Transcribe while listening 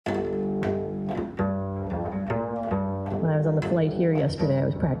was on the flight here yesterday, I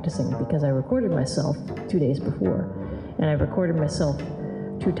was practicing because I recorded myself 2 days before. And I recorded myself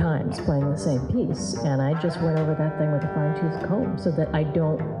 2 times playing the same piece. And I just went over that thing with a fine-tooth comb so that I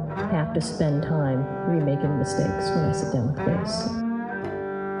don't have to spend time remaking mistakes when I sit down with bass.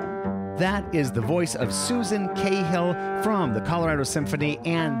 That is the voice of Susan Cahill from the Colorado Symphony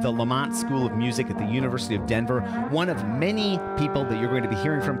and the Lamont School of Music at the University of Denver, one of many people that you're going to be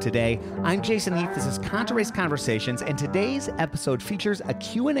hearing from today. I'm Jason Heath. This is Contrabass Conversations, and today's episode features a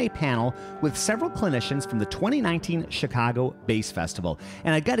Q&A panel with several clinicians from the 2019 Chicago Bass Festival.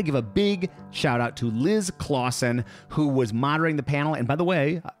 And I've got to give a big shout out to Liz Clawson, who was moderating the panel. And by the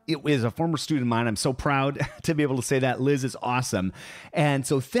way, it is a former student of mine. I'm so proud to be able to say that. Liz is awesome. And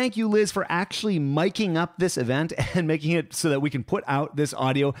so thank you, Liz, for actually miking up this event and making it so that we can put out this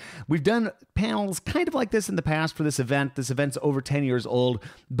audio. We've done panels kind of like this in the past for this event. This event's over 10 years old,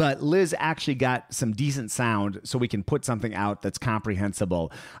 but Liz actually got some decent sound so we can put something out that's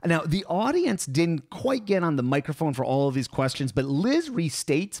comprehensible. Now, the audience didn't quite get on the microphone for all of these questions, but Liz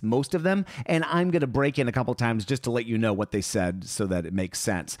restates most of them, and I'm going to break in a couple times just to let you know what they said so that it makes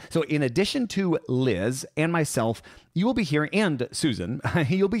sense. So in addition to Liz and myself, you will be hearing, and Susan,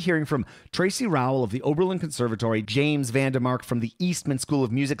 you'll be hearing from Tracy Rowell of the Oberlin Conservatory, James VanDemark from the Eastman School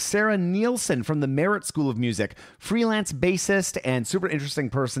of Music, Sara Neilson from the Merit School of Music, freelance bassist and super interesting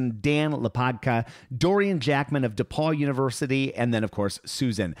person Dan Lopatka, Dorian Jackman of DePauw University, and then, of course,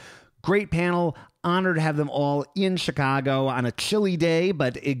 Susan. Great panel. Honored to have them all in Chicago on a chilly day,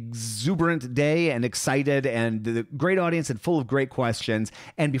 but exuberant day and excited, and the great audience and full of great questions.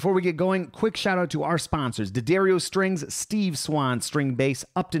 And before we get going, quick shout out to our sponsors, D'Addario Strings, Steve Swan String Bass,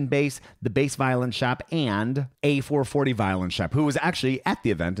 Upton Bass, the Bass Violin Shop, and A440 Violin Shop, who was actually at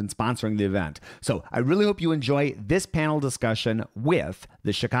the event and sponsoring the event. So I really hope you enjoy this panel discussion with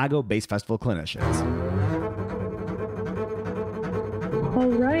the Chicago Bass Festival clinicians. All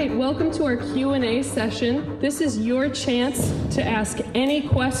right, welcome to our Q&A session. This is your chance to ask any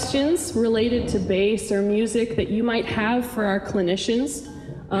questions related to bass or music that you might have for our clinicians.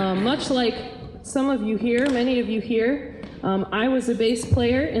 Much like some of you here, many of you here, I was a bass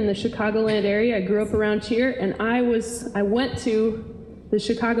player in the Chicagoland area. I grew up around here, and I went to the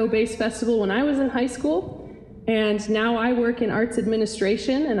Chicago Bass Festival when I was in high school, and now I work in arts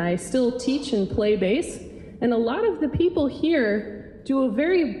administration, and I still teach and play bass. And a lot of the people here do a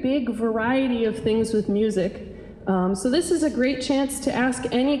very big variety of things with music. So this is a great chance to ask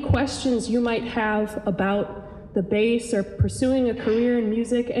any questions you might have about the bass or pursuing a career in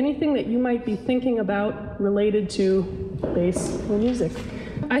music, anything that you might be thinking about related to bass or music.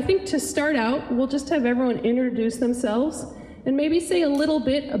 I think to start out, we'll just have everyone introduce themselves and maybe say a little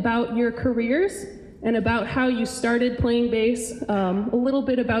bit about your careers and about how you started playing bass, a little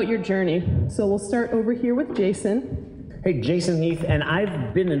bit about your journey. So we'll start over here with Jason. Hey, Jason Heath, and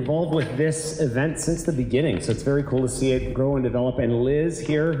I've been involved with this event since the beginning, so it's very cool to see it grow and develop. And Liz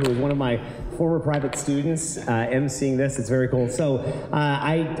here, who is one of my former private students, emceeing this, it's very cool. So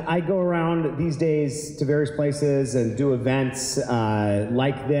I go around these days to various places and do events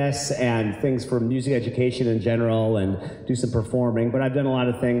like this and things for music education in general and do some performing, but I've done a lot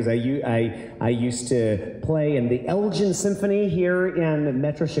of things. I used to play in the Elgin Symphony here in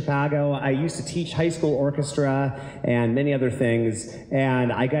Metro Chicago. I used to teach high school orchestra and many other things.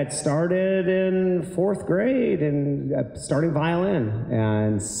 And I got started in 4th grade and starting violin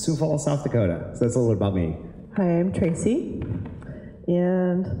in Sioux Falls, South Dakota. So that's a little bit about me. Hi, I'm Tracy,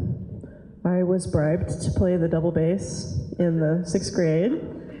 and I was bribed to play the double bass in the 6th grade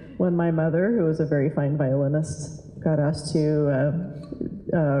when my mother, who was a very fine violinist, got us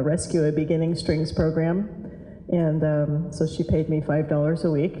to rescue a beginning strings program. And so she paid me $5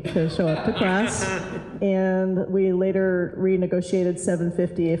 a week to show up to class, and we later renegotiated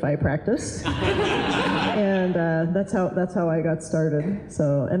 $7.50 if I practiced, and that's how I got started.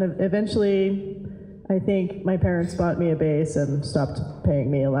 So, and eventually, I think my parents bought me a bass and stopped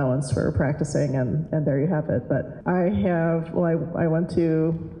paying me allowance for practicing, and there you have it. But I went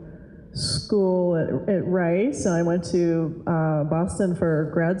to school at Rice, and I went to Boston for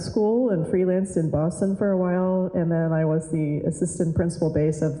grad school and freelanced in Boston for a while, and then I was the assistant principal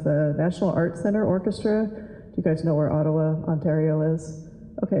bass of the National Arts Center Orchestra. Do you guys know where Ottawa, Ontario is?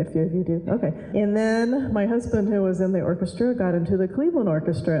 Okay, a few of you do. Okay. And then my husband, who was in the orchestra, got into the Cleveland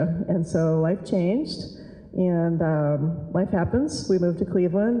Orchestra, and so life changed, and life happens. We moved to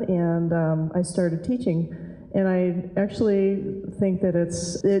Cleveland, and I started teaching. And I actually think that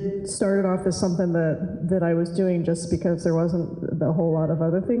it started off as something that I was doing just because there wasn't a whole lot of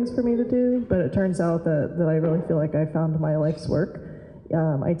other things for me to do, but it turns out that I really feel like I found my life's work.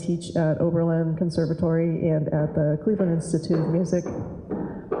 I teach at Oberlin Conservatory and at the Cleveland Institute of Music.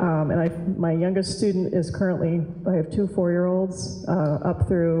 My youngest student is currently, I have 2 4-year-olds up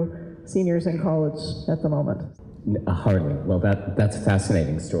through seniors in college at the moment. Hardly. Well, that's a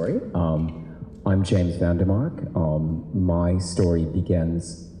fascinating story. I'm James VanDemark. My story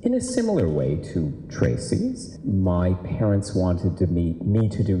begins in a similar way to Tracy's. My parents wanted me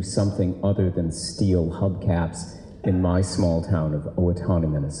to do something other than steal hubcaps in my small town of Owatonna,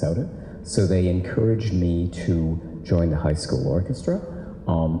 Minnesota. So they encouraged me to join the high school orchestra.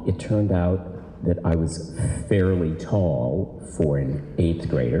 It turned out that I was fairly tall for an 8th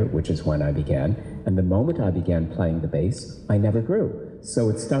grader, which is when I began. And the moment I began playing the bass, I never grew. So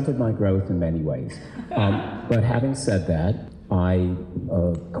it stunted my growth in many ways. But having said that, I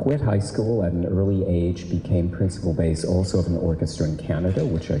quit high school at an early age, became principal bass also of an orchestra in Canada,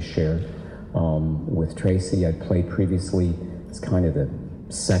 which I shared with Tracy. I played previously as kind of the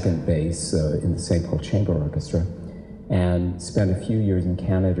second bass in the St. Paul Chamber Orchestra, and spent a few years in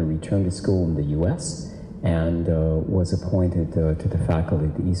Canada, returned to school in the US, and was appointed to the faculty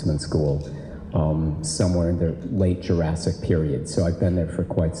at the Eastman School somewhere in the late Jurassic period. So I've been there for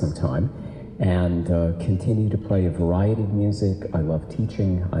quite some time, and continue to play a variety of music. I love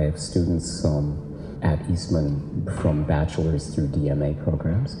teaching. I have students at Eastman from bachelor's through DMA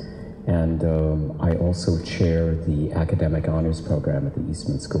programs. And I also chair the academic honors program at the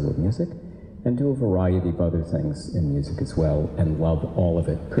Eastman School of Music, and do a variety of other things in music as well, and love all of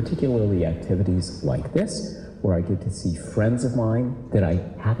it, particularly activities like this, where I get to see friends of mine that I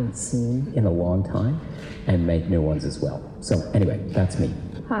haven't seen in a long time, and make new ones as well. So anyway, that's me.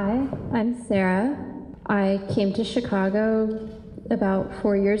 Hi, I'm Sara. I came to Chicago about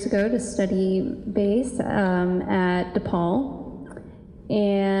 4 years ago to study bass at DePauw.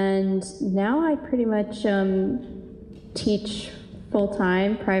 And now I pretty much teach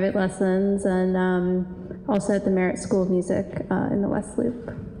full-time private lessons, and also at the Merit School of Music in the West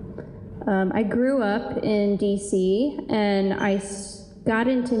Loop. I grew up in DC, and I got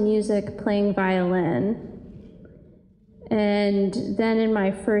into music playing violin. And then in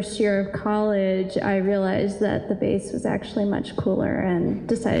my first year of college, I realized that the bass was actually much cooler and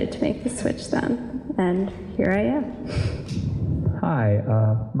decided to make the switch then. And here I am. Hi,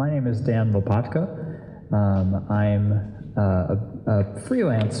 my name is Dan Lopatka. I'm a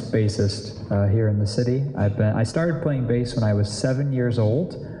freelance bassist here in the city. I started playing bass when I was 7 years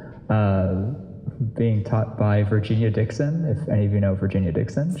old, being taught by Virginia Dixon. If any of you know Virginia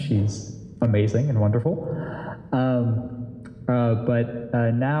Dixon, she's amazing and wonderful. But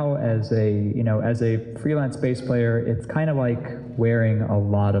now, as a freelance bass player, it's kind of like wearing a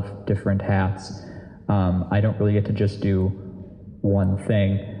lot of different hats. I don't really get to just do one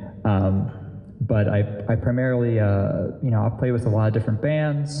thing, but I primarily, I'll play with a lot of different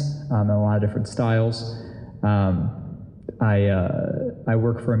bands and a lot of different styles. I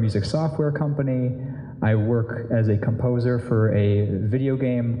work for a music software company. I work as a composer for a video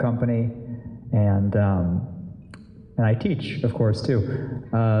game company, and I teach, of course, too.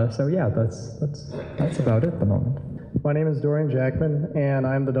 So yeah, that's about it at the moment. My name is Dorian Jackman, and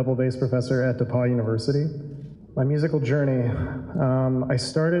I'm the double bass professor at DePauw University. My musical journey, I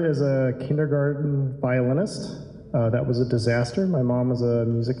started as a kindergarten violinist. That was a disaster. My mom was a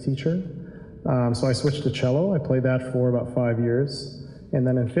music teacher. So I switched to cello. I played that for about 5 years. And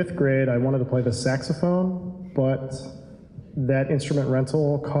then in 5th grade, I wanted to play the saxophone, but that instrument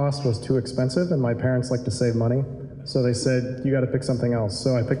rental cost was too expensive, and my parents like to save money. So they said, you got to pick something else.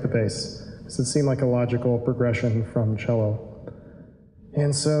 So I picked the bass. So it seemed like a logical progression from cello.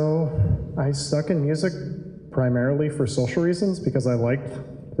 And so I stuck in music primarily for social reasons, because I liked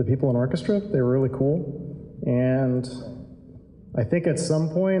the people in orchestra. They were really cool. And I think at some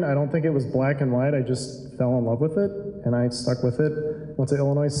point, I don't think it was black and white, I just fell in love with it, and I stuck with it. Went to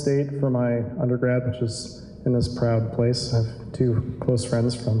Illinois State for my undergrad, which is in this proud place. I have 2 close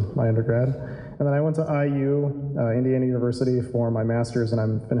friends from my undergrad. And then I went to IU, Indiana University, for my master's, and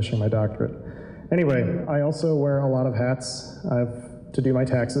I'm finishing my doctorate. Anyway, I also wear a lot of hats. I have to do my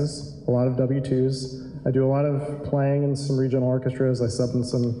taxes, a lot of W-2s. I do a lot of playing in some regional orchestras. I sub in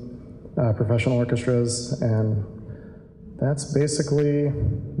some professional orchestras, and that's basically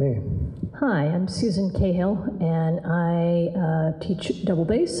me. Hi, I'm Susan Cahill, and I teach double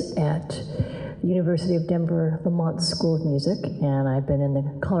bass at the University of Denver Lamont School of Music, and I've been in the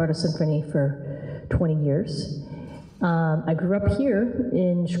Colorado Symphony for 20 years. I grew up here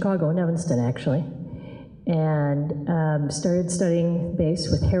in Chicago, in Evanston, actually, and started studying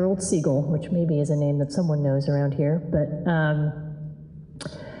bass with Harold Siegel, which maybe is a name that someone knows around here, but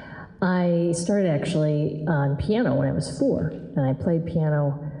I started actually on piano when I was 4, and I played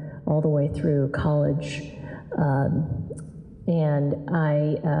piano all the way through college. And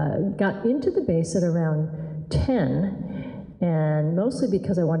I got into the bass at around 10, and mostly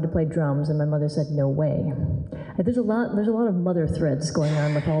because I wanted to play drums, and my mother said, no way. There's a lot of mother threads going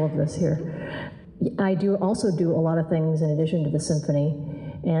on with all of this here. I also do a lot of things in addition to the symphony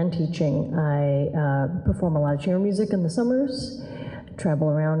and teaching. I perform a lot of chamber music in the summers, travel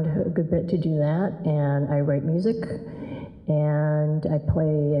around a good bit to do that, and I write music, and I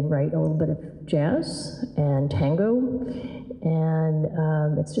play and write a little bit of jazz and tango,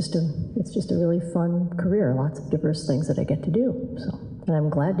 and it's just a really fun career. Lots of diverse things that I get to do. So, and I'm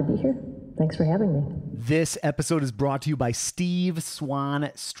glad to be here. Thanks for having me. This episode is brought to you by Steve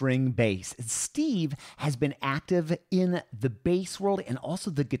Swan String Bass. Steve has been active in the bass world and also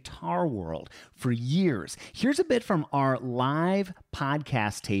the guitar world for years. Here's a bit from our live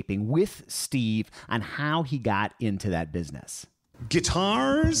podcast taping with Steve on how he got into that business.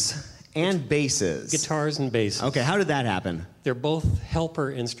 Guitars and basses. Guitars and basses. Okay, how did that happen? They're both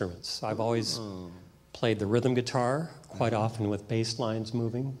helper instruments. I've always played the rhythm guitar, quite often with bass lines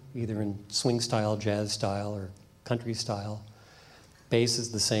moving, either in swing style, jazz style, or country style. Bass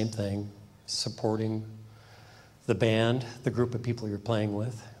is the same thing, supporting the band, the group of people you're playing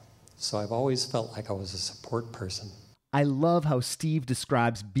with. So I've always felt like I was a support person. I love how Steve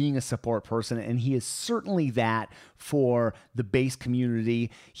describes being a support person, and he is certainly that for the bass community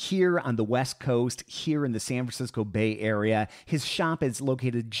here on the West Coast, here in the San Francisco Bay Area. His shop is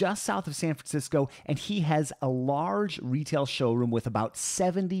located just south of San Francisco, and he has a large retail showroom with about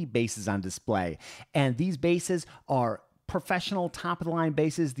 70 basses on display. And these basses are professional, top-of-the-line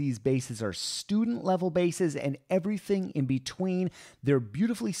basses. These basses are student-level basses and everything in between. They're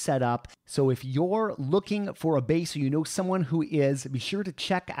beautifully set up. So if you're looking for a bass or you know someone who is, be sure to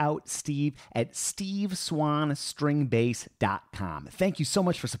check out Steve at steveswanstringbass.com. Thank you so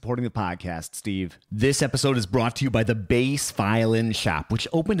much for supporting the podcast, Steve. This episode is brought to you by the Bass Violin Shop, which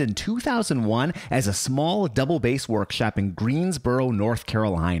opened in 2001 as a small double bass workshop in Greensboro, North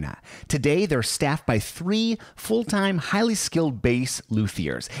Carolina. Today, they're staffed by 3 full-time, highly skilled bass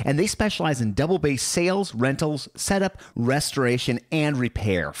luthiers, and they specialize in double bass sales, rentals, setup, restoration, and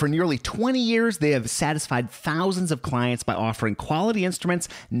repair. For nearly 20 years, they have satisfied thousands of clients by offering quality instruments,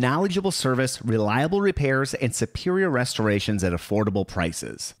 knowledgeable service, reliable repairs, and superior restorations at affordable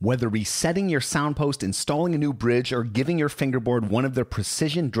prices. Whether resetting your sound post, installing a new bridge, or giving your fingerboard one of their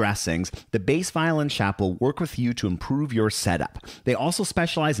precision dressings, the Bass Violin Shop will work with you to improve your setup. They also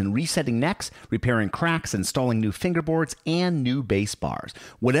specialize in resetting necks, repairing cracks, installing new fingerboards, and new bass bars.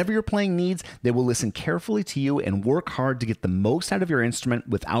 Whatever your playing needs, they will listen carefully to you and work hard to get the most out of your instrument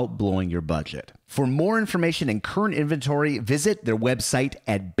without blowing your budget. For more information and current inventory, visit their website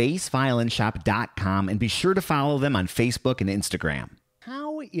at bassviolinshop.com and be sure to follow them on Facebook and Instagram.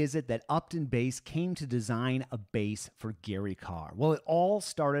 How is it that Upton Bass came to design a bass for Gary Carr? Well, it all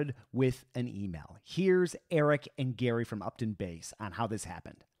started with an email. Here's Eric and Gary from Upton Bass on how this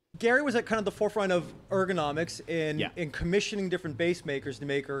happened. Gary was at kind of the forefront of ergonomics in commissioning different bass makers to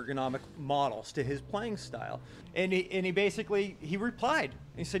make ergonomic models to his playing style. And he basically replied.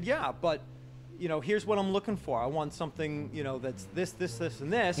 He said, yeah, but, here's what I'm looking for. I want something, that's this,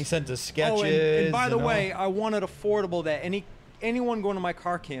 and this. He sent us sketches. And by the way, I want it affordable that anyone going to my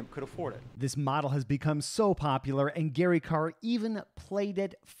car camp could afford it. This model has become so popular, and Gary Carr even played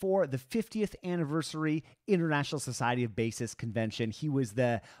it for the 50th anniversary International Society of Bassists convention. He was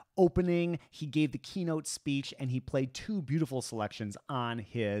the opening, he gave the keynote speech, and he played 2 beautiful selections on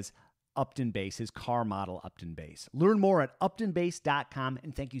his Upton Bass, his Carr model Upton Bass. Learn more at uptonbass.com,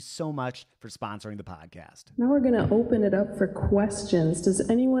 and thank you so much for sponsoring the podcast. Now we're going to open it up for questions. Does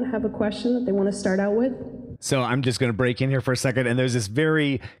anyone have a question that they want to start out with? So I'm just going to break in here for a second. And there's this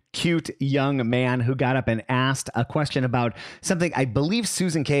very cute young man who got up and asked a question about something I believe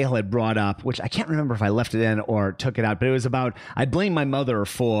Susan Cahill had brought up, which I can't remember if I left it in or took it out, but it was about, I blame my mother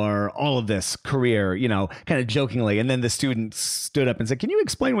for all of this career, kind of jokingly. And then the student stood up and said, can you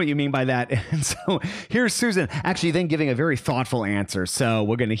explain what you mean by that? And so here's Susan actually then giving a very thoughtful answer. So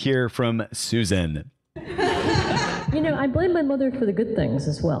we're going to hear from Susan. I blame my mother for the good things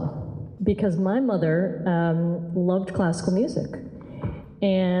as well. Because my mother loved classical music,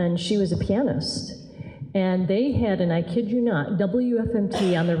 and she was a pianist. And they had, and I kid you not,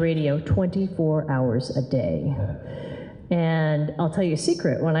 WFMT on the radio 24 hours a day. And I'll tell you a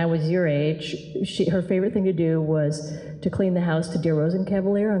secret, when I was your age, her favorite thing to do was to clean the house to Dear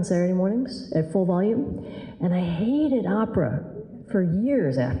Rosencavalier on Saturday mornings at full volume. And I hated opera for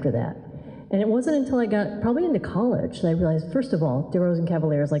years after that. And it wasn't until I got probably into college that I realized, first of all, De Rose and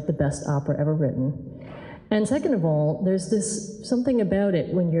Cavalier is like the best opera ever written. And second of all, there's this something about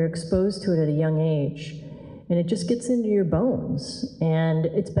it when you're exposed to it at a young age, and it just gets into your bones. And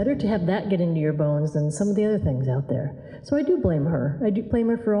it's better to have that get into your bones than some of the other things out there. So I do blame her. I do blame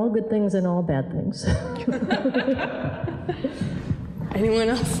her for all good things and all bad things. Anyone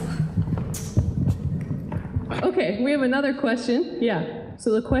else? Okay, we have another question. Yeah.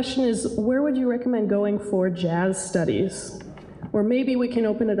 So the question is, where would you recommend going for jazz studies? Or maybe we can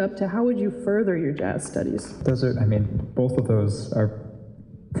open it up to how would you further your jazz studies? Those are, I mean, both of those are,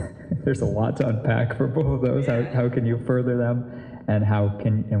 there's a lot to unpack for both of those. How can you further them,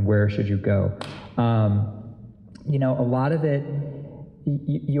 and where should you go? You know, a lot of it,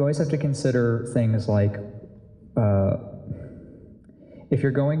 you always have to consider things like, if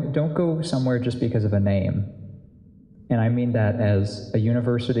you're going, don't go somewhere just because of a name. And I mean that as a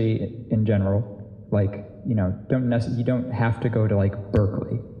university in general, like, you know, you don't have to go to like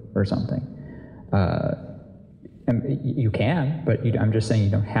Berkeley or something. And you can, but I'm just saying you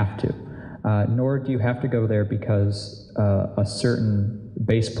don't have to. Nor do you have to go there because a certain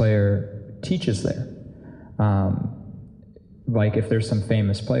bass player teaches there. Like if there's some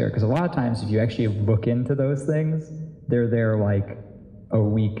famous player, because a lot of times if you actually look into those things, they're there like a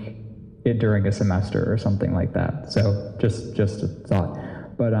week during a semester or something like that. So just a thought.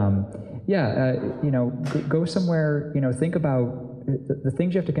 But you know, go somewhere, you know, think about the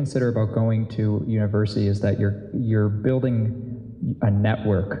things you have to consider about going to university is that you're building a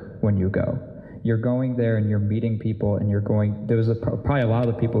network when you go. You're going there and you're meeting people, and there's probably a lot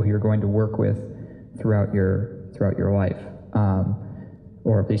of the people who you're going to work with throughout your life,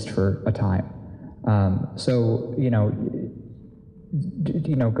 or at least for a time. So, you know,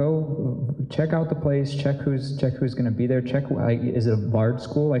 go check out the place, check who's going to be there, check, is it a large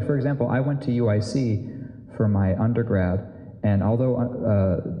school? Like, for example, I went to UIC for my undergrad, and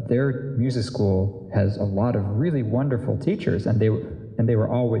although their music school has a lot of really wonderful teachers, and they were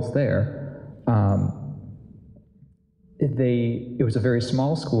always there, it was a very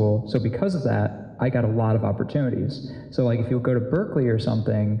small school, so because of that, I got a lot of opportunities. So like if you go to Berkeley or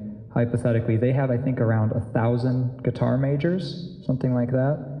something, hypothetically, they have, I think, around 1,000 guitar majors, something like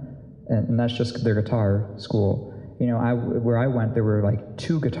that, and that's just their guitar school. You know, where I went, there were like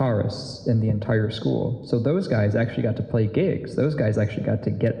 2 guitarists in the entire school. So those guys actually got to play gigs. Those guys actually got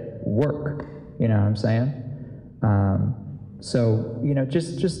to get work. You know what I'm saying? So, you know,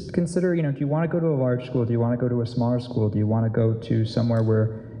 just consider, you know, do you want to go to a large school? Do you want to go to a smaller school? Do you want to go to somewhere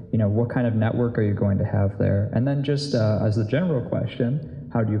where, you know, what kind of network are you going to have there? And then just as a general question,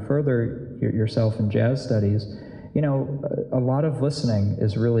 how do you further yourself in jazz studies? You know, a lot of listening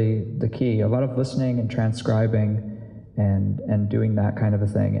is really the key. A lot of listening and transcribing and doing that kind of a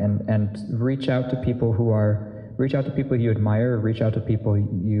thing. And reach out to people you admire, reach out to people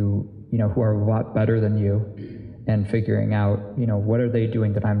you know who are a lot better than you, and figuring out, you know, what are they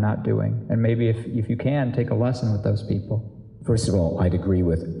doing that I'm not doing? And maybe if you can, take a lesson with those people. First of all, I'd agree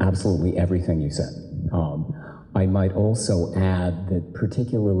with absolutely everything you said. I might also add that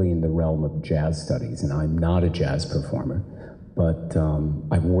particularly in the realm of jazz studies, and I'm not a jazz performer, but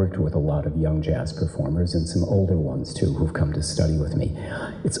I've worked with a lot of young jazz performers and some older ones too who've come to study with me.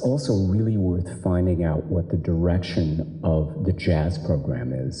 It's also really worth finding out what the direction of the jazz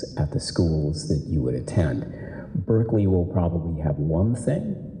program is at the schools that you would attend. Berkeley will probably have one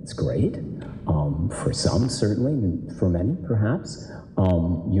thing. It's great. For some, certainly, and for many, perhaps.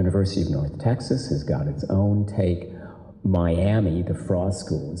 University of North Texas has got its own take. Miami, the Frost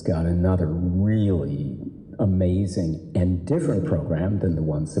School, has got another really amazing and different program than the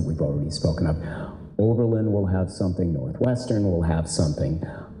ones that we've already spoken of. Oberlin will have something. Northwestern will have something.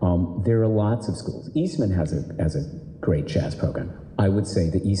 There are lots of schools. Eastman has a great jazz program. I would say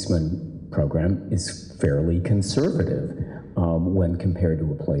the Eastman program is fairly conservative when compared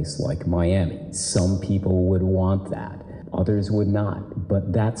to a place like Miami. Some people would want that. Others would not.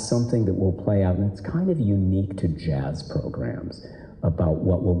 But that's something that will play out, and it's kind of unique to jazz programs about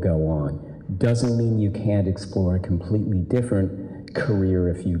what will go on. Doesn't mean you can't explore a completely different career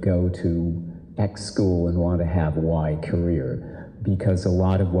if you go to X school and want to have Y career, because a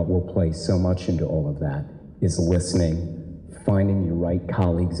lot of what will play so much into all of that is listening, finding your right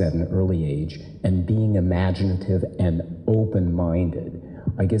colleagues at an early age, and being imaginative and open-minded.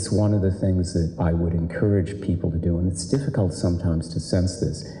 I guess one of the things that I would encourage people to do, and it's difficult sometimes to sense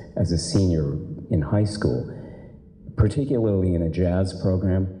this as a senior in high school, particularly in a jazz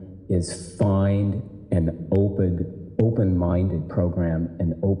program, is find an open-minded program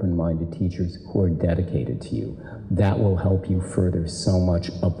and open-minded teachers who are dedicated to you. That will help you further so much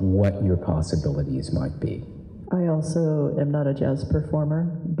of what your possibilities might be. I also am not a jazz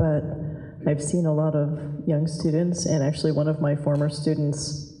performer, but I've seen a lot of young students, and actually one of my former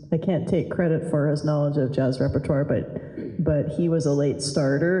students, I can't take credit for his knowledge of jazz repertoire, but he was a late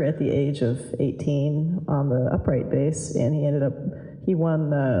starter at the age of 18 on the upright bass, and he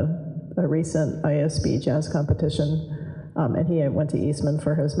won a recent ISB jazz competition, and he went to Eastman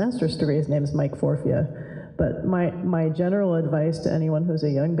for his master's degree. His name's Mike Forfia. But my general advice to anyone who's a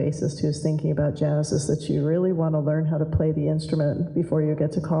young bassist who's thinking about jazz is that you really want to learn how to play the instrument before you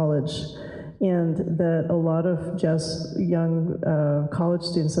get to college. And that a lot of jazz young college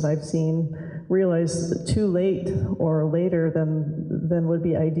students that I've seen realize too late or later than would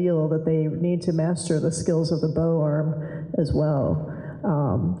be ideal that they need to master the skills of the bow arm as well.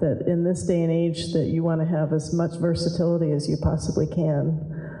 That in this day and age that you want to have as much versatility as you possibly can.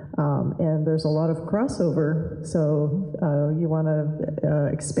 And there's a lot of crossover, so you want to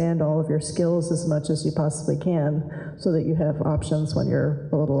expand all of your skills as much as you possibly can so that you have options when you're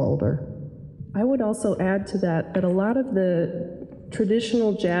a little older. I would also add to that a lot of the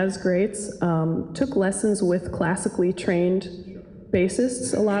traditional jazz greats took lessons with classically trained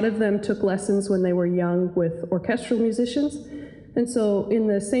bassists. A lot of them took lessons when they were young with orchestral musicians. And so in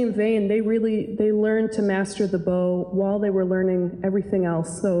the same vein, they learned to master the bow while they were learning everything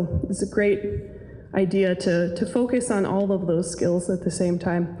else. So it's a great idea to focus on all of those skills at the same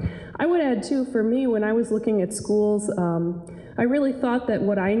time. I would add too, for me, when I was looking at schools, I really thought that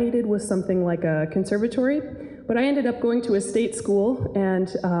what I needed was something like a conservatory, but I ended up going to a state school,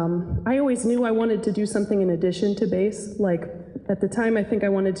 and I always knew I wanted to do something in addition to bass. Like at the time, I think I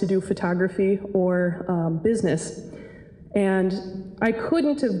wanted to do photography or business. And I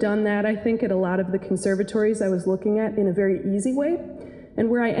couldn't have done that, I think, at a lot of the conservatories I was looking at in a very easy way. And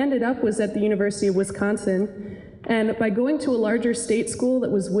where I ended up was at the University of Wisconsin. And by going to a larger state school that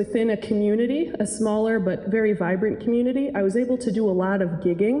was within a community, a smaller but very vibrant community, I was able to do a lot of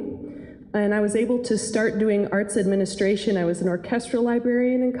gigging. And I was able to start doing arts administration. I was an orchestral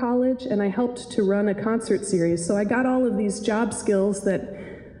librarian in college, and I helped to run a concert series. So I got all of these job skills that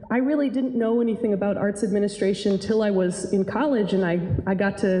I really didn't know anything about arts administration till I was in college, and I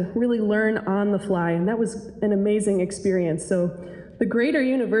got to really learn on the fly, and that was an amazing experience. So the greater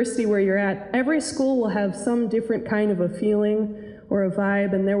university where you're at, every school will have some different kind of a feeling or a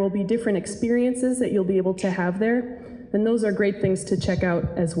vibe, and there will be different experiences that you'll be able to have there. And those are great things to check out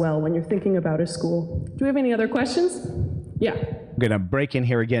as well when you're thinking about a school. Do we have any other questions? Yeah. I'm going to break in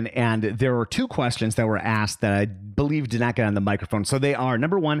here again, and there were two questions that were asked that I believe did not get on the microphone. So they are,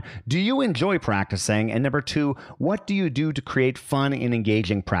 number one, do you enjoy practicing? And number two, what do you do to create fun and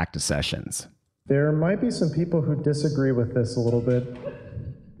engaging practice sessions? There might be some people who disagree with this a little bit,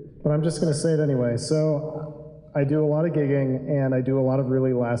 but I'm just going to say it anyway. So I do a lot of gigging, and I do a lot of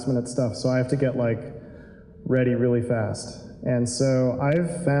really last-minute stuff, so I have to get ready really fast. And so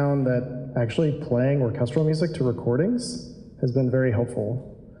I've found that actually playing orchestral music to recordings has been very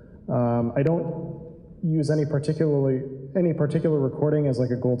helpful. I don't use any particular recording as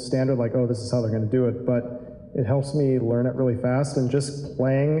a gold standard, oh, this is how they're going to do it, but it helps me learn it really fast, and just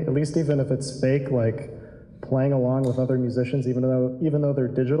playing, at least even if it's fake, playing along with other musicians, even though they're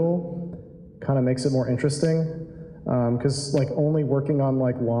digital, kind of makes it more interesting. Because only working on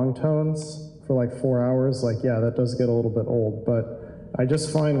long tones for 4 hours, yeah, that does get a little bit old, but I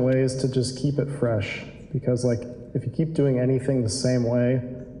just find ways to just keep it fresh, because if you keep doing anything the same way,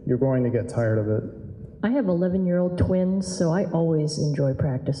 you're going to get tired of it. I have 11-year-old twins, so I always enjoy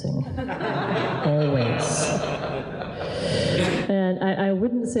practicing. Always. And I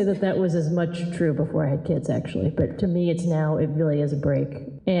wouldn't say that was as much true before I had kids, actually, but to me it really is a break.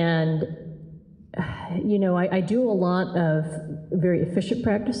 And I do a lot of very efficient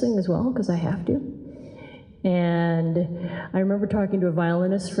practicing as well, because I have to. And I remember talking to a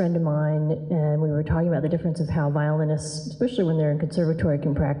violinist friend of mine, and we were talking about the difference of how violinists, especially when they're in conservatory,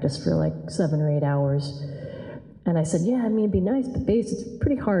 can practice for 7 or 8 hours. And I said, yeah, it'd be nice, but bass, it's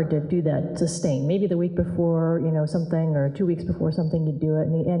pretty hard to do that sustain. Maybe the week before, something, or 2 weeks before something, you do it.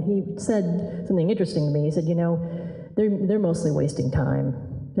 And he said something interesting to me. He said, they're mostly wasting time.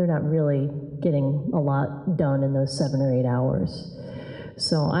 They're not really getting a lot done in those 7 or 8 hours.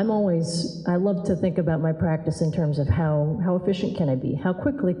 So I love to think about my practice in terms of how efficient can I be? How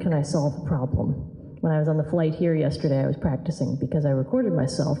quickly can I solve a problem? When I was on the flight here yesterday, I was practicing because I recorded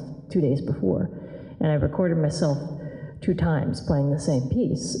myself 2 days before. And I recorded myself 2 times playing the same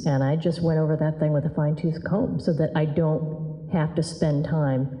piece. And I just went over that thing with a fine-tooth comb so that I don't have to spend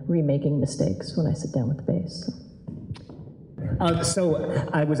time remaking mistakes when I sit down with the bass. So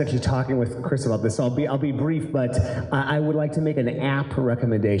I was actually talking with Chris about this, so I'll be brief, but I would like to make an app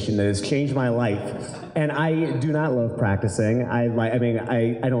recommendation that has changed my life. And I do not love practicing. I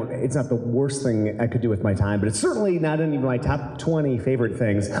don't, it's not the worst thing I could do with my time, but it's certainly not any of my top 20 favorite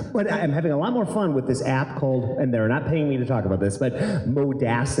things. But I'm having a lot more fun with this app called, and they're not paying me to talk about this, but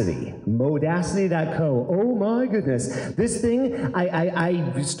Modacity. Modacity.co. Oh my goodness. This thing,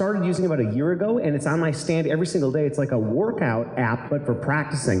 I started using about a year ago, and it's on my stand every single day. It's like a workout app, but for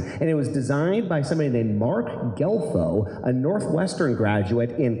practicing. And it was designed by somebody named Mark Gelfo, a Northwestern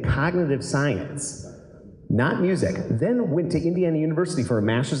graduate in cognitive science. Not music. Then went to Indiana University for a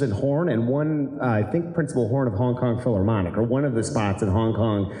master's in horn and won, I think, principal horn of Hong Kong Philharmonic, or one of the spots in Hong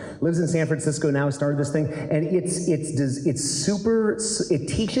Kong. Lives in San Francisco now, started this thing, and it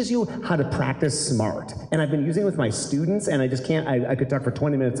teaches you how to practice smart. And I've been using it with my students, and I just can't, I could talk for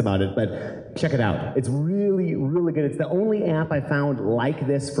 20 minutes about it, but check it out. It's really, really good. It's the only app I found like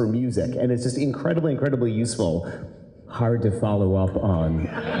this for music, and it's just incredibly, incredibly useful. Hard to follow up on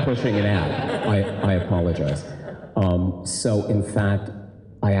pushing an app. I apologize. So in fact,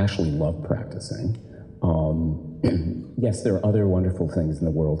 I actually love practicing. Yes, there are other wonderful things in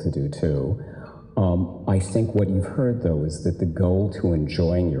the world to do too. I think what you've heard though is that the goal to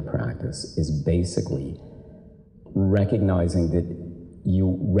enjoying your practice is basically recognizing that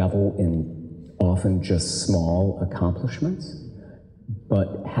you revel in often just small accomplishments.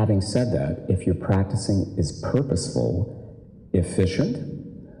 But having said that, if your practicing is purposeful, efficient,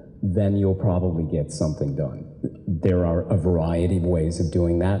 then you'll probably get something done. There are a variety of ways of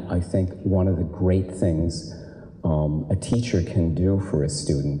doing that. I think one of the great things a teacher can do for a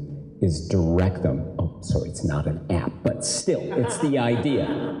student is direct them. Oh, sorry, it's not an app, but still, it's the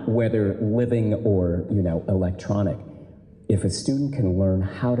idea, whether living or, electronic. If a student can learn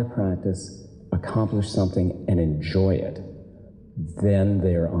how to practice, accomplish something, and enjoy it, then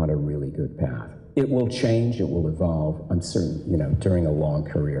they're on a really good path. It will change, it will evolve, I'm certain, during a long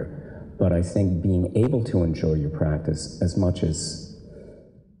career. But I think being able to enjoy your practice as much as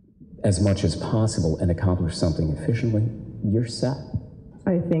possible and accomplish something efficiently, you're set.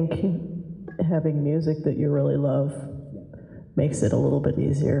 I think having music that you really love makes it a little bit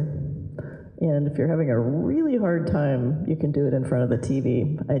easier. And if you're having a really hard time, you can do it in front of the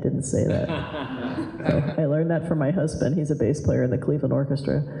TV. I didn't say that. So I learned that from my husband. He's a bass player in the Cleveland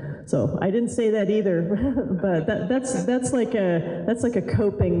Orchestra. So I didn't say that either. But that's like a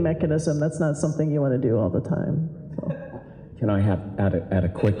coping mechanism. That's not something you want to do all the time. So. Can I add a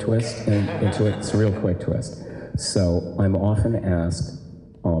quick twist into it? It's a real quick twist. So I'm often asked,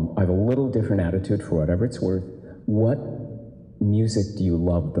 I have a little different attitude for whatever it's worth. What music do you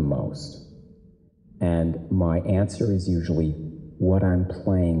love the most? And my answer is usually what I'm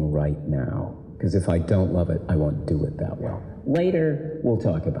playing right now. Because if I don't love it, I won't do it that well. Later, we'll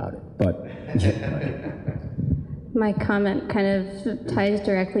talk about it. But my comment kind of ties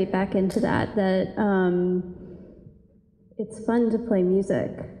directly back into that it's fun to play music.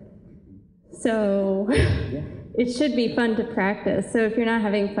 So it should be fun to practice. So if you're not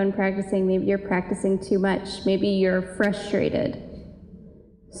having fun practicing, maybe you're practicing too much. Maybe you're frustrated.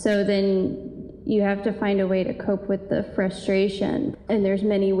 So then you have to find a way to cope with the frustration, and there's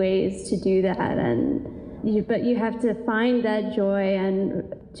many ways to do that. But you have to find that joy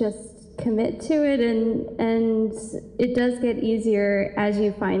and just commit to it, and it does get easier as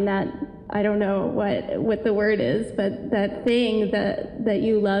you find that. I don't know what the word is, but that thing that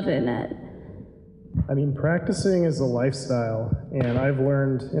you love in it. I mean, practicing is a lifestyle, and I've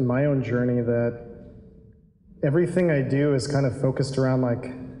learned in my own journey that everything I do is kind of focused around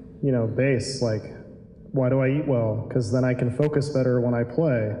bass, why do I eat well? Because then I can focus better when I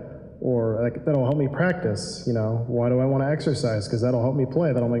play, or that'll help me practice, why do I want to exercise? Because that'll help me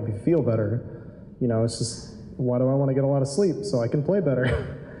play, that'll make me feel better. It's just, why do I want to get a lot of sleep? So I can play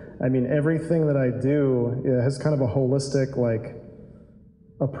better. I mean, everything that I do has kind of a holistic,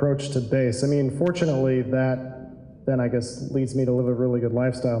 approach to bass. I mean, fortunately, that then I guess leads me to live a really good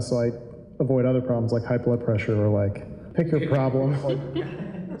lifestyle, so I avoid other problems like high blood pressure or pick your problem.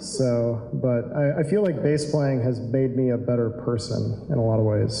 So, but I feel like bass playing has made me a better person in a lot of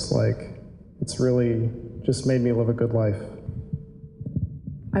ways. It's really just made me live a good life.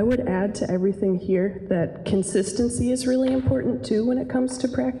 I would add to everything here that consistency is really important too when it comes to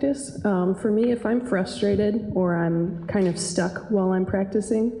practice. For me, if I'm frustrated or I'm kind of stuck while I'm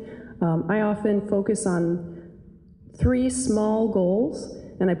practicing, I often focus on 3 small goals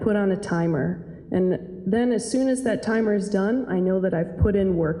and I put on a timer. And then as soon as that timer is done, I know that I've put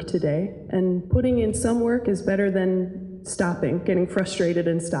in work today. And putting in some work is better than stopping, getting frustrated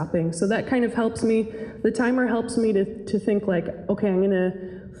and stopping. So that kind of helps me. The timer helps me to think like, okay, I'm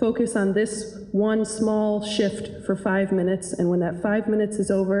gonna focus on this one small shift for 5 minutes, and when that 5 minutes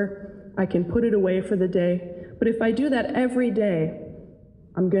is over, I can put it away for the day. But if I do that every day,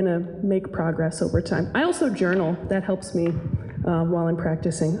 I'm gonna make progress over time. I also journal. That helps me while I'm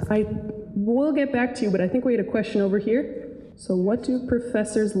practicing. I will get back to you, but I think we had a question over here. So what do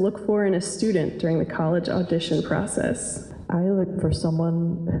professors look for in a student during the college audition process? I look for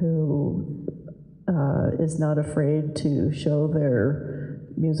someone who is not afraid to show their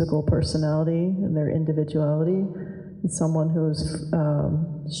musical personality and their individuality. And someone who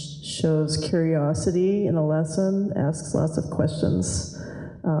shows curiosity in a lesson, asks lots of questions.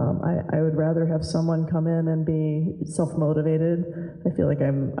 I would rather have someone come in and be self-motivated. I feel like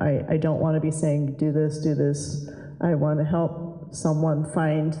I don't want to be saying, do this. I want to help someone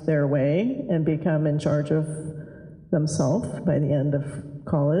find their way and become in charge of themselves by the end of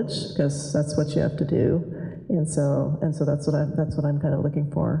college, because that's what you have to do. And so that's what I'm kind of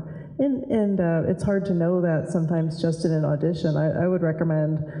looking for. And it's hard to know that sometimes just in an audition. I would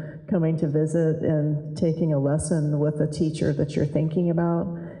recommend coming to visit and taking a lesson with a teacher that you're thinking about.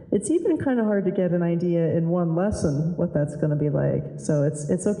 It's even kind of hard to get an idea in one lesson what that's going to be like. So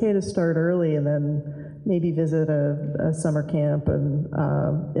it's okay to start early and then maybe visit a summer camp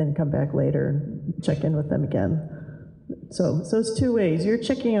and come back later and check in with them again. So it's two ways. You're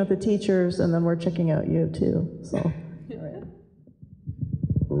checking out the teachers, and then we're checking out you too. So.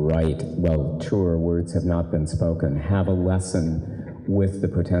 Right. Well, truer words have not been spoken. Have a lesson with the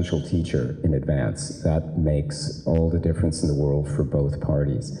potential teacher in advance. That makes all the difference in the world for both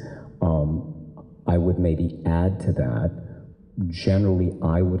parties. I would maybe add to that, generally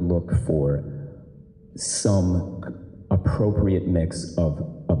I would look for some appropriate mix of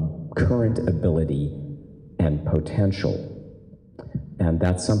current ability and potential. And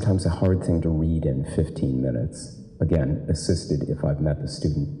that's sometimes a hard thing to read in 15 minutes. Again, assisted if I've met the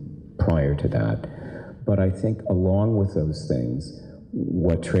student prior to that. But I think along with those things,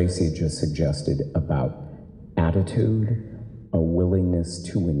 what Tracy just suggested about attitude, a willingness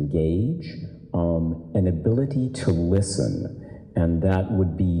to engage, an ability to listen, and that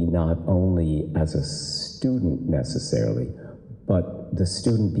would be not only as a student necessarily, but the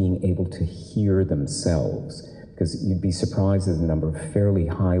student being able to hear themselves. Because you'd be surprised at the number of fairly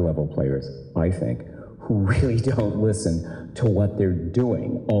high-level players, I think, who really don't listen to what they're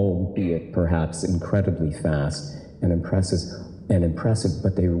doing, albeit perhaps incredibly fast and impressive,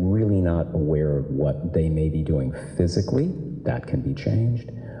 but they're really not aware of what they may be doing physically. That can be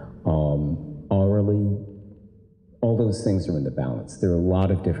changed. Orally, all those things are in the balance. There are a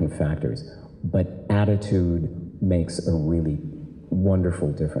lot of different factors, but attitude makes a really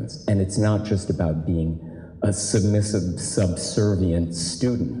wonderful difference. And it's not just about being a submissive, subservient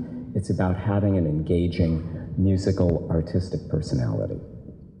student. It's about having an engaging musical, artistic personality.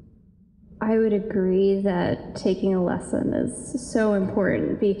 I would agree that taking a lesson is so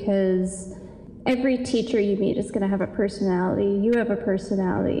important, because every teacher you meet is going to have a personality. You have a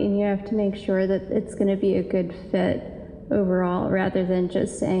personality, and you have to make sure that it's going to be a good fit overall, rather than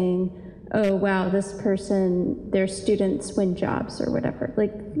just saying, oh, wow, this person, their students win jobs or whatever.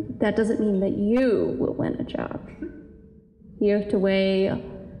 Like, that doesn't mean that you will win a job. You have to weigh,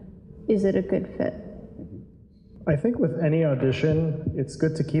 is it a good fit? I think with any audition, it's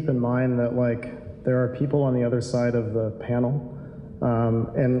good to keep in mind that, like, there are people on the other side of the panel.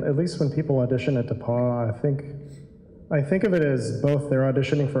 And at least when people audition at DePauw, I think of it as both they're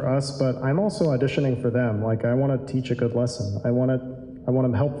auditioning for us, but I'm also auditioning for them. Like, I want to teach a good lesson. I want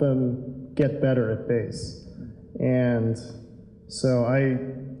to help them get better at bass. And so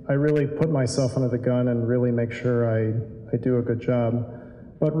I really put myself under the gun and really make sure I do a good job.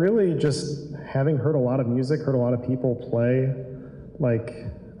 But really just having heard a lot of music, heard a lot of people play, like,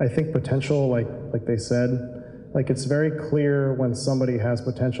 I think potential, like they said, like, it's very clear when somebody has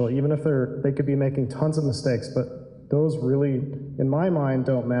potential, even if they could be making tons of mistakes, but those really, in my mind,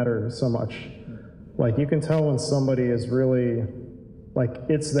 don't matter so much. Like, you can tell when somebody is really, like,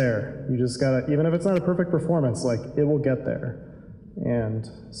 it's there. You just gotta, even if it's not a perfect performance, like, it will get there. And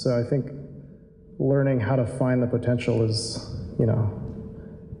so I think learning how to find the potential is, you know,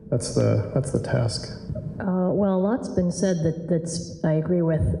 that's the task. Well, a lot's been said that's I agree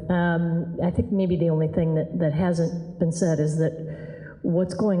with. I think maybe the only thing that hasn't been said is that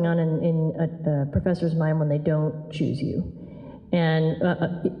what's going on in a professor's mind when they don't choose you. And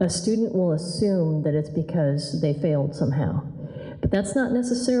a student will assume that it's because they failed somehow. But that's not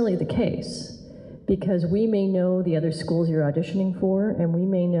necessarily the case, because we may know the other schools you're auditioning for, and we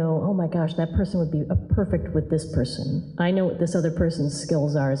may know, oh my gosh, that person would be perfect with this person. I know what this other person's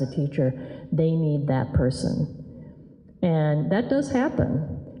skills are as a teacher. They need that person. And that does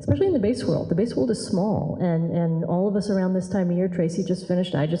happen, especially in the bass world. The bass world is small, and all of us around this time of year, Tracy just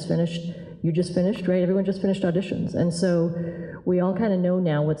finished, I just finished, you just finished, right? Everyone just finished auditions. And so we all kind of know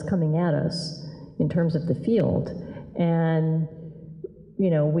now what's coming at us in terms of the field. And you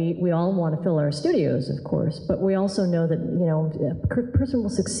know, we all want to fill our studios, of course, but we also know that, you know, a person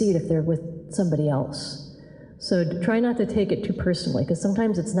will succeed if they're with somebody else. So try not to take it too personally, because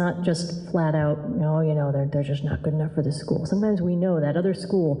sometimes it's not just flat out, oh, you know, they're just not good enough for this school. Sometimes we know that other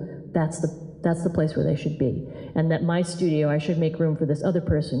school, that's the place where they should be, and that my studio, I should make room for this other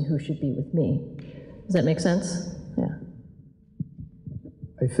person who should be with me. Does that make sense? Yeah.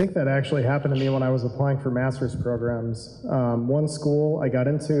 I think that actually happened to me when I was applying for master's programs. One school I got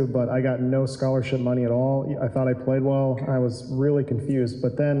into, but I got no scholarship money at all. I thought I played well. I was really confused,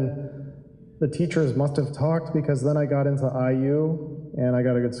 but then the teachers must have talked, because then I got into IU and I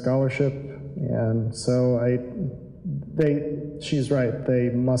got a good scholarship, and so she's right, they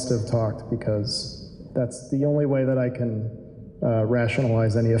must have talked, because that's the only way that I can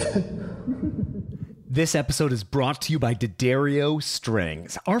rationalize any of it. This episode is brought to you by D'Addario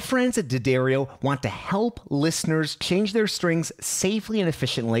Strings. Our friends at D'Addario want to help listeners change their strings safely and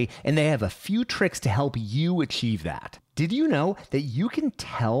efficiently, and they have a few tricks to help you achieve that. Did you know that you can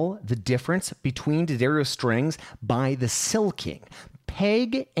tell the difference between D'Addario strings by the silking?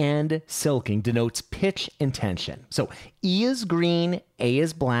 Peg and silking denotes pitch and tension. So E is green, A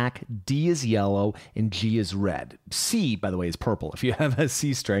is black, D is yellow, and G is red. C, by the way, is purple if you have a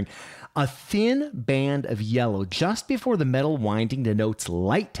C string. A thin band of yellow just before the metal winding denotes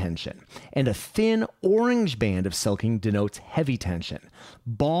light tension, and a thin orange band of silking denotes heavy tension.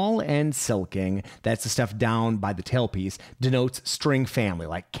 Ball end silking, that's the stuff down by the tailpiece, denotes string family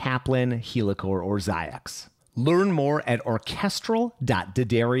like Kaplan, Helicore, or Zyex. Learn more at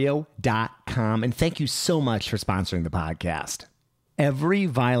orchestral.daddario.com, and thank you so much for sponsoring the podcast. Every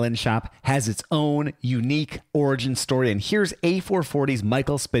violin shop has its own unique origin story, and here's A440's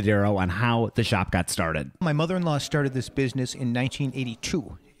Michael Spadero on how the shop got started. My mother-in-law started this business in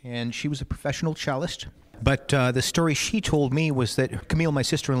 1982, and she was a professional cellist. But the story she told me was that Camille, my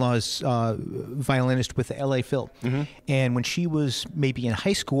sister-in-law, is violinist with the LA Phil. Mm-hmm. And when she was maybe in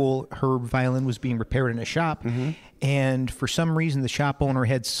high school, her violin was being repaired in a shop. Mm-hmm. And for some reason, the shop owner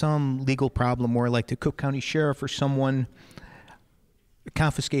had some legal problem where, like, the Cook County Sheriff or someone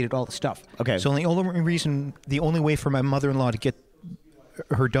confiscated all the stuff. Okay. So the only way for my mother-in-law to get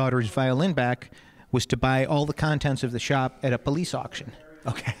her daughter's violin back was to buy all the contents of the shop at a police auction.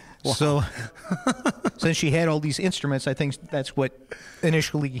 Okay. Wow. So since she had all these instruments, I think that's what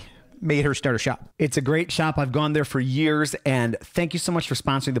initially made her start a shop. It's a great shop. I've gone there for years, and thank you so much for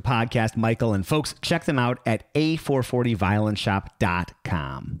sponsoring the podcast, Michael. And folks, check them out at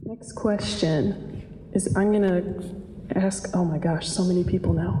a440violinshop.com. Next question is, I'm going to ask, oh my gosh, so many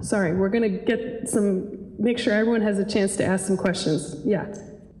people now. Sorry, we're going to make sure everyone has a chance to ask some questions. Yeah.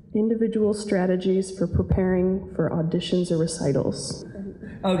 Individual strategies for preparing for auditions or recitals.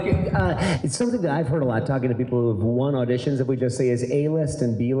 Okay, it's something that I've heard a lot talking to people who have won auditions. If we just say is A-list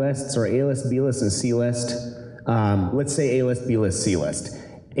and B-lists, or A-list, B-list, and C-list. Let's say A-list, B-list, C-list.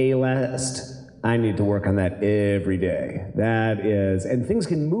 A-list, I need to work on that every day. That is, and things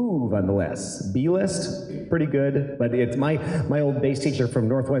can move on the list. B-list, pretty good, but it's my old bass teacher from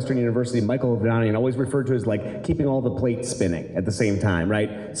Northwestern University, Michael Ovanian, always referred to as like keeping all the plates spinning at the same time,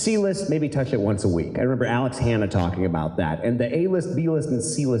 right? C-list, maybe touch it once a week. I remember Alex Hanna talking about that. And the A-list, B-list, and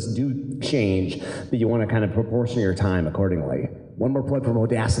C-list do change, but you want to kind of proportion your time accordingly. One more plug for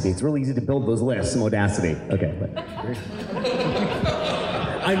Modacity. It's really easy to build those lists, Modacity. Okay.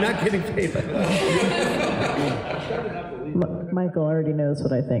 I'm not getting paid. Michael already knows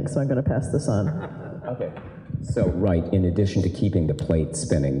what I think, so I'm going to pass this on. Okay. So, right, in addition to keeping the plate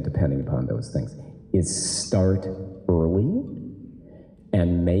spinning, depending upon those things, is start early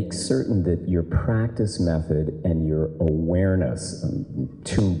and make certain that your practice method and your awareness,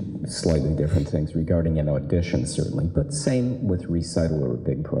 two slightly different things regarding an audition, certainly, but same with recital or a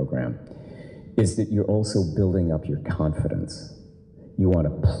big program, is that you're also building up your confidence. You want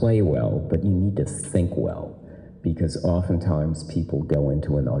to play well, but you need to think well, because oftentimes people go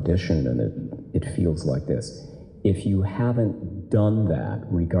into an audition and it feels like this. If you haven't done that,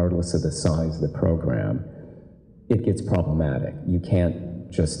 regardless of the size of the program, it gets problematic. You can't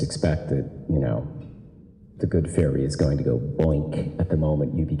just expect that, the good fairy is going to go boink at the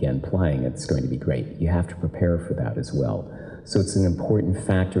moment you begin playing. It's going to be great. You have to prepare for that as well. So it's an important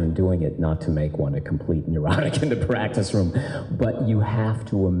factor in doing it, not to make one a complete neurotic in the practice room, but you have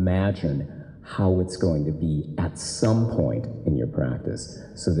to imagine how it's going to be at some point in your practice,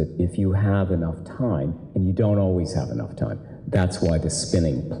 so that if you have enough time, and you don't always have enough time, that's why the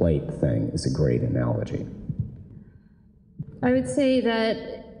spinning plate thing is a great analogy. I would say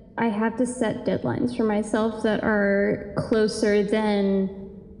that I have to set deadlines for myself that are closer than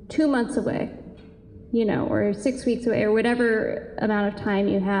 2 months away, you know, or 6 weeks away, or whatever amount of time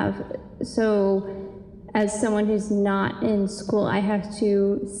you have. So as someone who's not in school, I have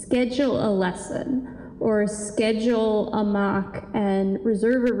to schedule a lesson or schedule a mock and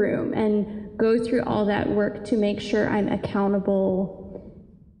reserve a room and go through all that work to make sure I'm accountable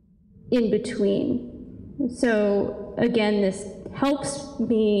in between. So again, this helps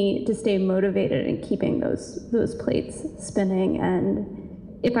me to stay motivated in keeping those plates spinning.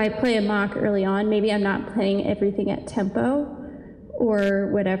 And if I play a mock early on, maybe I'm not playing everything at tempo or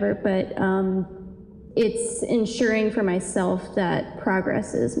whatever, but it's ensuring for myself that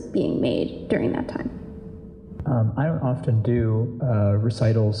progress is being made during that time. I don't often do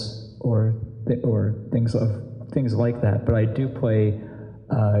recitals or things like that, but I do play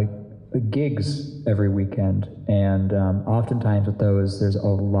gigs every weekend, and oftentimes with those, there's a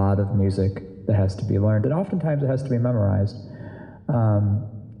lot of music that has to be learned, and oftentimes it has to be memorized.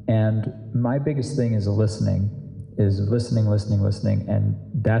 And my biggest thing is listening, and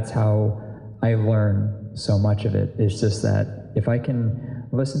that's how I learn so much of it. It's just that if I can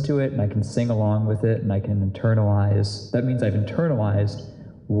listen to it and I can sing along with it and I can internalize, that means I've internalized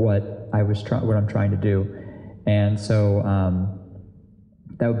what I'm trying to do. And so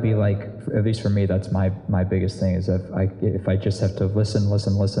that would be like, at least for me, that's my biggest thing, is if I just have to listen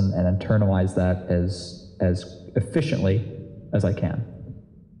and internalize that as efficiently as I can.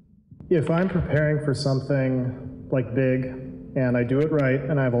 If I'm preparing for something like big, and I do it right,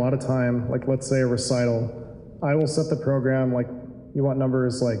 and I have a lot of time, like let's say a recital, I will set the program, like you want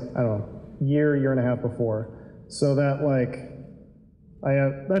numbers like, I don't know, year and a half before, so that like,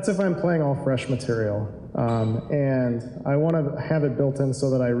 that's if I'm playing all fresh material. And I want to have it built in so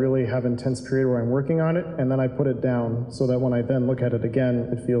that I really have an intense period where I'm working on it, and then I put it down so that when I then look at it again,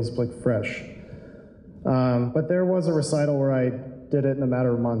 it feels like fresh. But there was a recital where I did it in a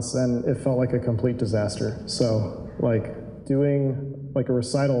matter of months, and it felt like a complete disaster. So like, doing like a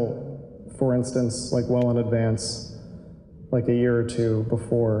recital, for instance, like well in advance, like a year or two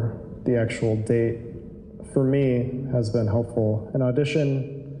before the actual date, for me has been helpful. An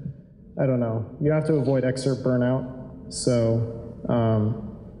audition, I don't know, you have to avoid excerpt burnout, so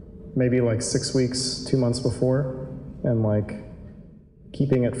maybe like 6 weeks, 2 months before, and like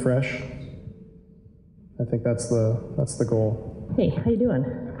keeping it fresh. I think that's the goal. Hey, how you doing?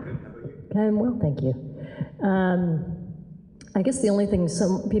 I'm well, thank you. I guess the only thing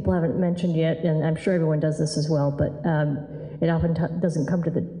some people haven't mentioned yet, and I'm sure everyone does this as well, but it often doesn't come to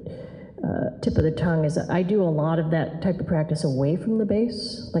the tip of the tongue, is that I do a lot of that type of practice away from the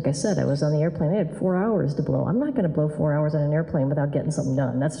bass. Like I said, I was on the airplane, I had 4 hours to blow. I'm not going to blow 4 hours on an airplane without getting something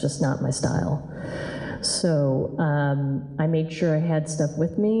done. That's just not my style. So I made sure I had stuff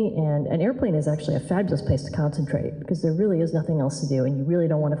with me, and an airplane is actually a fabulous place to concentrate, because there really is nothing else to do, and you really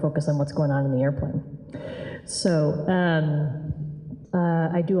don't want to focus on what's going on in the airplane. So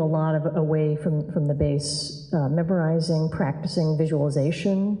I do a lot of away from the bass, memorizing, practicing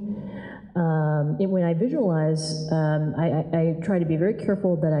visualization. When I visualize, I try to be very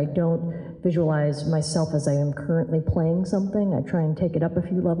careful that I don't visualize myself as I am currently playing something. I try and take it up a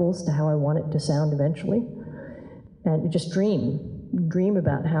few levels to how I want it to sound eventually. And just dream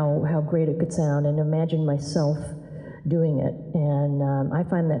about how great it could sound, and imagine myself doing it. And I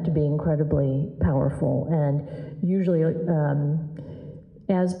find that to be incredibly powerful, and usually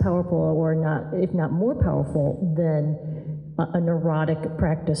as powerful, or not, if not more powerful than a neurotic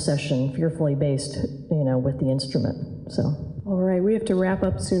practice session, fearfully based, with the instrument. So. All right, we have to wrap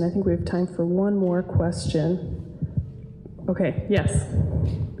up soon. I think we have time for one more question. Okay, yes.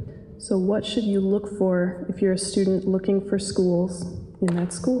 So what should you look for if you're a student looking for schools in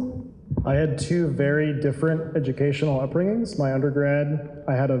that school? I had two very different educational upbringings. My undergrad,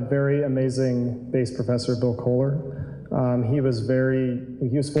 I had a very amazing bass professor, Bill Kohler. He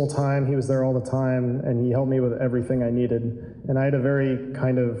was full-time, he was there all the time, and he helped me with everything I needed. And I had a very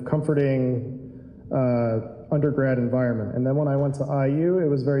kind of comforting undergrad environment. And then when I went to IU, it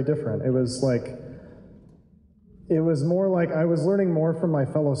was very different. It was more like I was learning more from my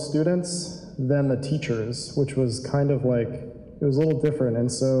fellow students than the teachers, which was kind of like, it was a little different.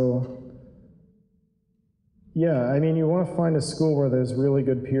 And so, yeah, I mean, you want to find a school where there's really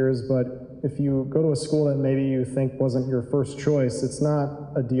good peers, but if you go to a school that maybe you think wasn't your first choice, it's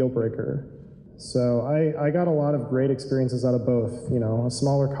not a deal breaker. So I got a lot of great experiences out of both. You know, a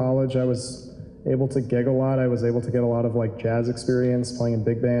smaller college, I was able to gig a lot. I was able to get a lot of like jazz experience playing in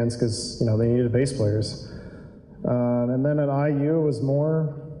big bands because, you know, they needed bass players. And then at IU, it was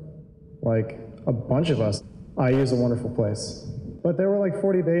more like a bunch of us. IU is a wonderful place. But there were like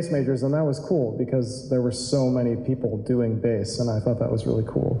 40 bass majors, and that was cool because there were so many people doing bass, and I thought that was really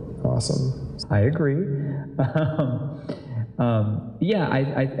cool. Awesome. I agree. Yeah,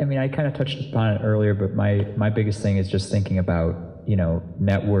 I mean, I kind of touched upon it earlier, but my biggest thing is just thinking about, you know,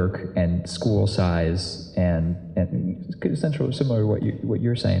 network and school size and essentially similar to what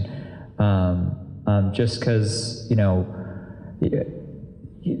you're saying. Just because, you know,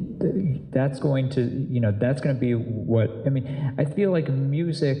 that's going to be what, I mean, I feel like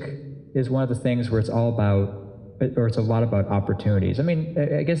music is one of the things where it's a lot about opportunities. I mean,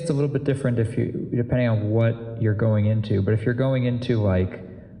 I guess it's a little bit different depending on what you're going into, but if you're going into like,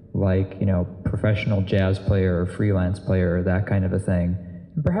 you know, professional jazz player or freelance player or that kind of a thing,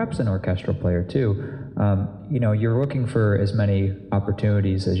 and perhaps an orchestral player too, you know, you're looking for as many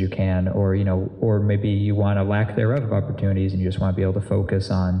opportunities as you can, or, you know, or maybe you want a lack thereof of opportunities and you just want to be able to focus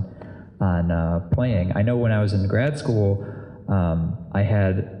on playing. I know when I was in grad school, I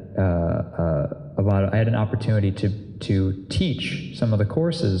had I had an opportunity to teach some of the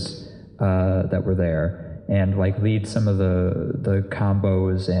courses that were there, and like lead some of the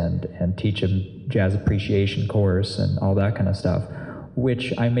combos and teach a jazz appreciation course and all that kind of stuff,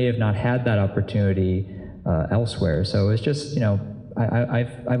 which I may have not had that opportunity elsewhere. So it's just, you know,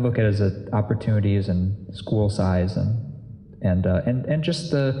 I look at it as opportunities and school size and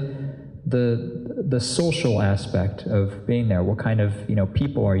just the social aspect of being there. What kind of, you know,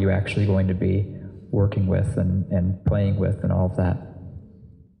 people are you actually going to be working with and playing with and all of that?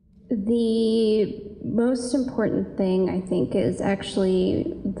 The most important thing, I think, is actually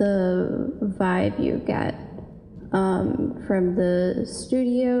the vibe you get from the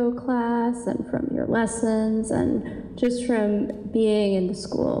studio class and from your lessons and just from being in the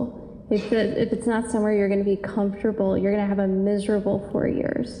school. If it's not somewhere you're going to be comfortable, you're going to have a miserable 4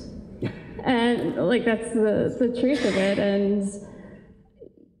 years. And like, that's the truth of it. And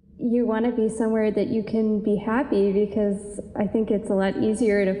you want to be somewhere that you can be happy, because I think it's a lot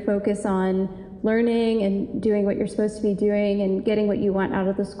easier to focus on learning and doing what you're supposed to be doing and getting what you want out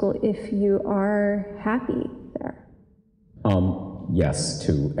of the school if you are happy there. Yes,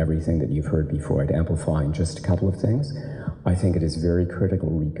 to everything that you've heard before. I'd amplify in just a couple of things. I think it is very critical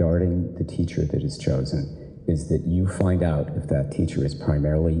regarding the teacher that is chosen is that you find out if that teacher is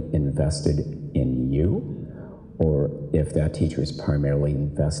primarily invested in you or if that teacher is primarily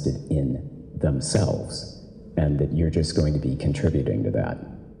invested in themselves and that you're just going to be contributing to that.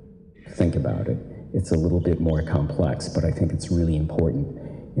 Think about it. It's a little bit more complex, but I think it's really important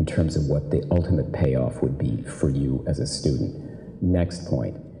in terms of what the ultimate payoff would be for you as a student. Next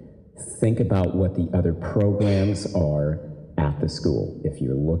point, think about what the other programs are at the school. If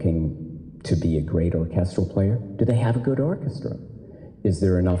you're looking to be a great orchestral player, do they have a good orchestra? Is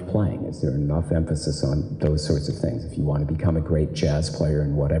there enough playing? Is there enough emphasis on those sorts of things? If you want to become a great jazz player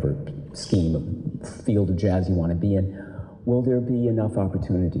in whatever field of jazz you want to be in, will there be enough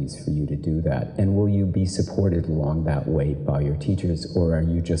opportunities for you to do that? And will you be supported along that way by your teachers, or are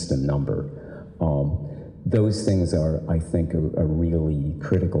you just a number? Those things are, I think, a really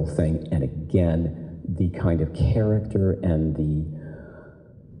critical thing. And again, the kind of character and the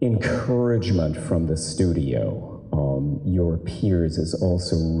encouragement from the studio, your peers, is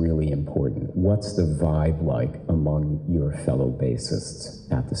also really important. What's the vibe like among your fellow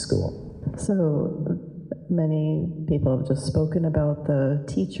bassists at the school? So many people have just spoken about the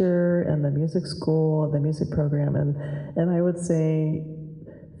teacher and the music school and the music program, and I would say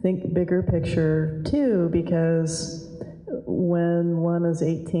think bigger picture too, because when one is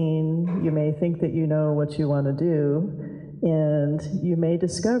 18, you may think that you know what you want to do, and you may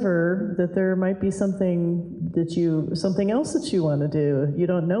discover that there might be something else that you want to do. You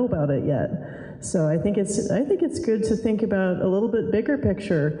don't know about it yet. So I think it's good to think about a little bit bigger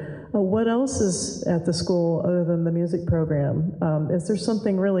picture. What else is at the school other than the music program? Is there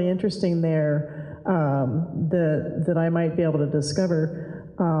something really interesting there that I might be able to discover?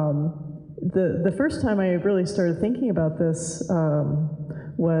 The first time I really started thinking about this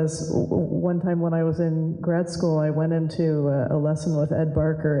was one time when I was in grad school. I went into a lesson with Ed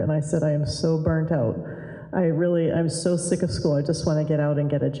Barker, and I said, I am so burnt out. I'm so sick of school. I just want to get out and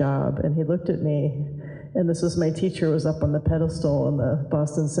get a job. And he looked at me, and this was my teacher, was up on the pedestal in the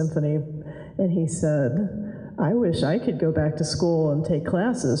Boston Symphony, and he said, I wish I could go back to school and take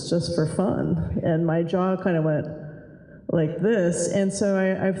classes just for fun. And my jaw kind of went like this. And so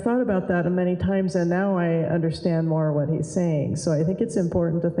I've thought about that many times, and now I understand more what he's saying. So I think it's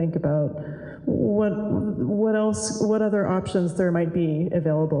important to think about what other options there might be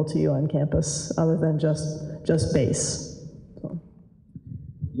available to you on campus other than just bass.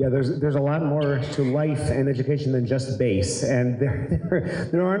 Yeah, there's a lot more to life and education than just bass, and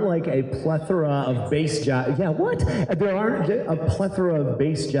there aren't like a plethora of bass jobs. Yeah, what? There aren't a plethora of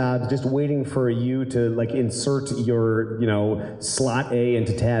bass jobs just waiting for you to like insert your slot A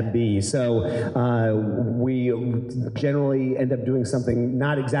into tab B. So we generally end up doing something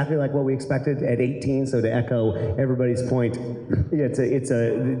not exactly like what we expected at 18. So to echo everybody's point, it's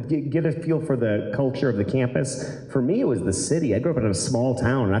a get a feel for the culture of the campus. For me, it was the city. I grew up in a small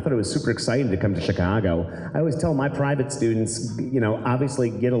town, and I thought it was super exciting to come to Chicago. I always tell my private students, obviously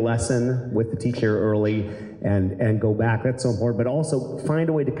get a lesson with the teacher early and go back. That's so important. But also find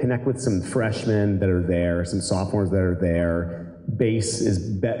a way to connect with some freshmen that are there, some sophomores that are there. Bass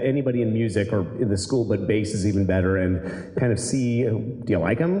is anybody in music or in the school, but bass is even better. And kind of see, do you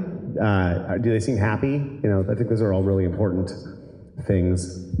like them? Do they seem happy? I think those are all really important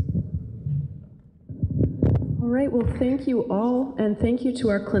things. All right, well, thank you all, and thank you to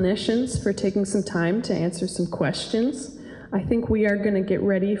our clinicians for taking some time to answer some questions. I think we are going to get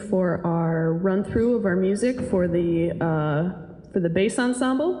ready for our run-through of our music for the bass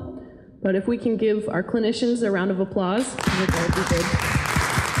ensemble. But if we can give our clinicians a round of applause, I think that would be good.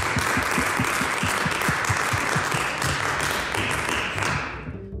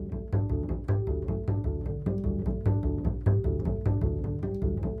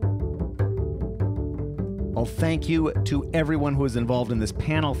 Well, thank you to everyone who was involved in this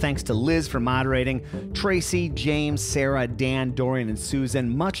panel. Thanks to Liz for moderating, Tracy, James, Sara, Dan, Dorian, and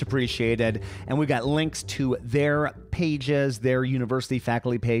Susan. Much appreciated. And we've got links to their pages, their university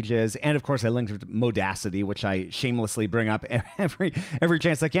faculty pages, and of course I linked to Modacity, which I shamelessly bring up every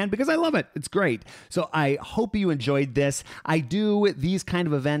chance I can because I love it. It's great. So I hope you enjoyed this. I do these kind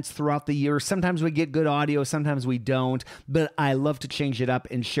of events throughout the year. Sometimes we get good audio, sometimes we don't, but I love to change it up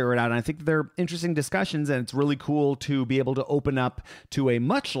and share it out. And I think they're interesting discussions, and it's really cool to be able to open up to a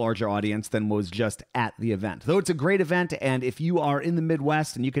much larger audience than was just at the event. Though it's a great event, and if you are in the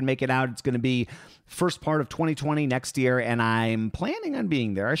Midwest and you can make it out, it's going to be first part of 2020 next year, and I'm planning on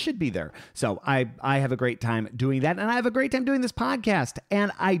being there. I should be there. So I have a great time doing that, and I have a great time doing this podcast,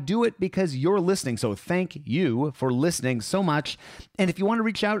 and I do it because you're listening. So thank you for listening so much. And if you want to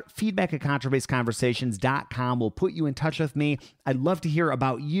reach out, feedback@contrabassconversations.com will put you in touch with me. I'd love to hear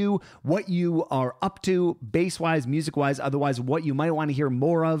about you, what you are up to, bass-wise, music-wise, otherwise what you might want to hear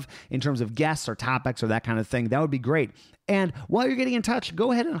more of in terms of guests or topics or that kind of thing. That would be great. And while you're getting in touch,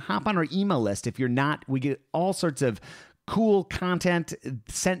 go ahead and hop on our email list. If you're not, we get all sorts of cool content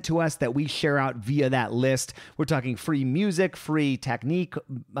sent to us that we share out via that list. We're talking free music, free technique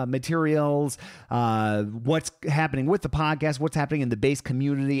materials, what's happening with the podcast, what's happening in the bass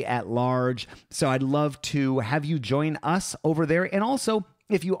community at large. So I'd love to have you join us over there. And also,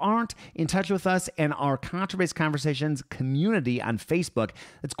 if you aren't in touch with us and our Contrabass Conversations community on Facebook,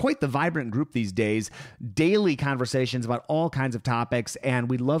 it's quite the vibrant group these days. Daily conversations about all kinds of topics, and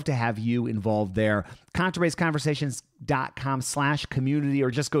we'd love to have you involved there. Contrabassconversations.com/community,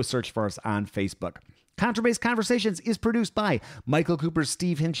 or just go search for us on Facebook. Contrabass Conversations is produced by Michael Cooper,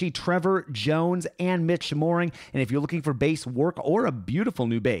 Steve Hinchy, Trevor Jones, and Mitch Mooring. And if you're looking for bass work or a beautiful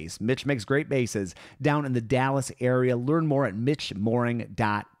new bass, Mitch makes great basses down in the Dallas area. Learn more at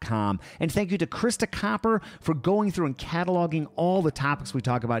mitchmooring.com. And thank you to Krista Copper for going through and cataloging all the topics we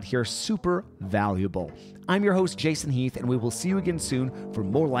talk about here. Super valuable. I'm your host, Jason Heath, and we will see you again soon for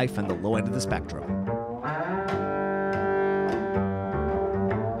more life on the low end of the spectrum.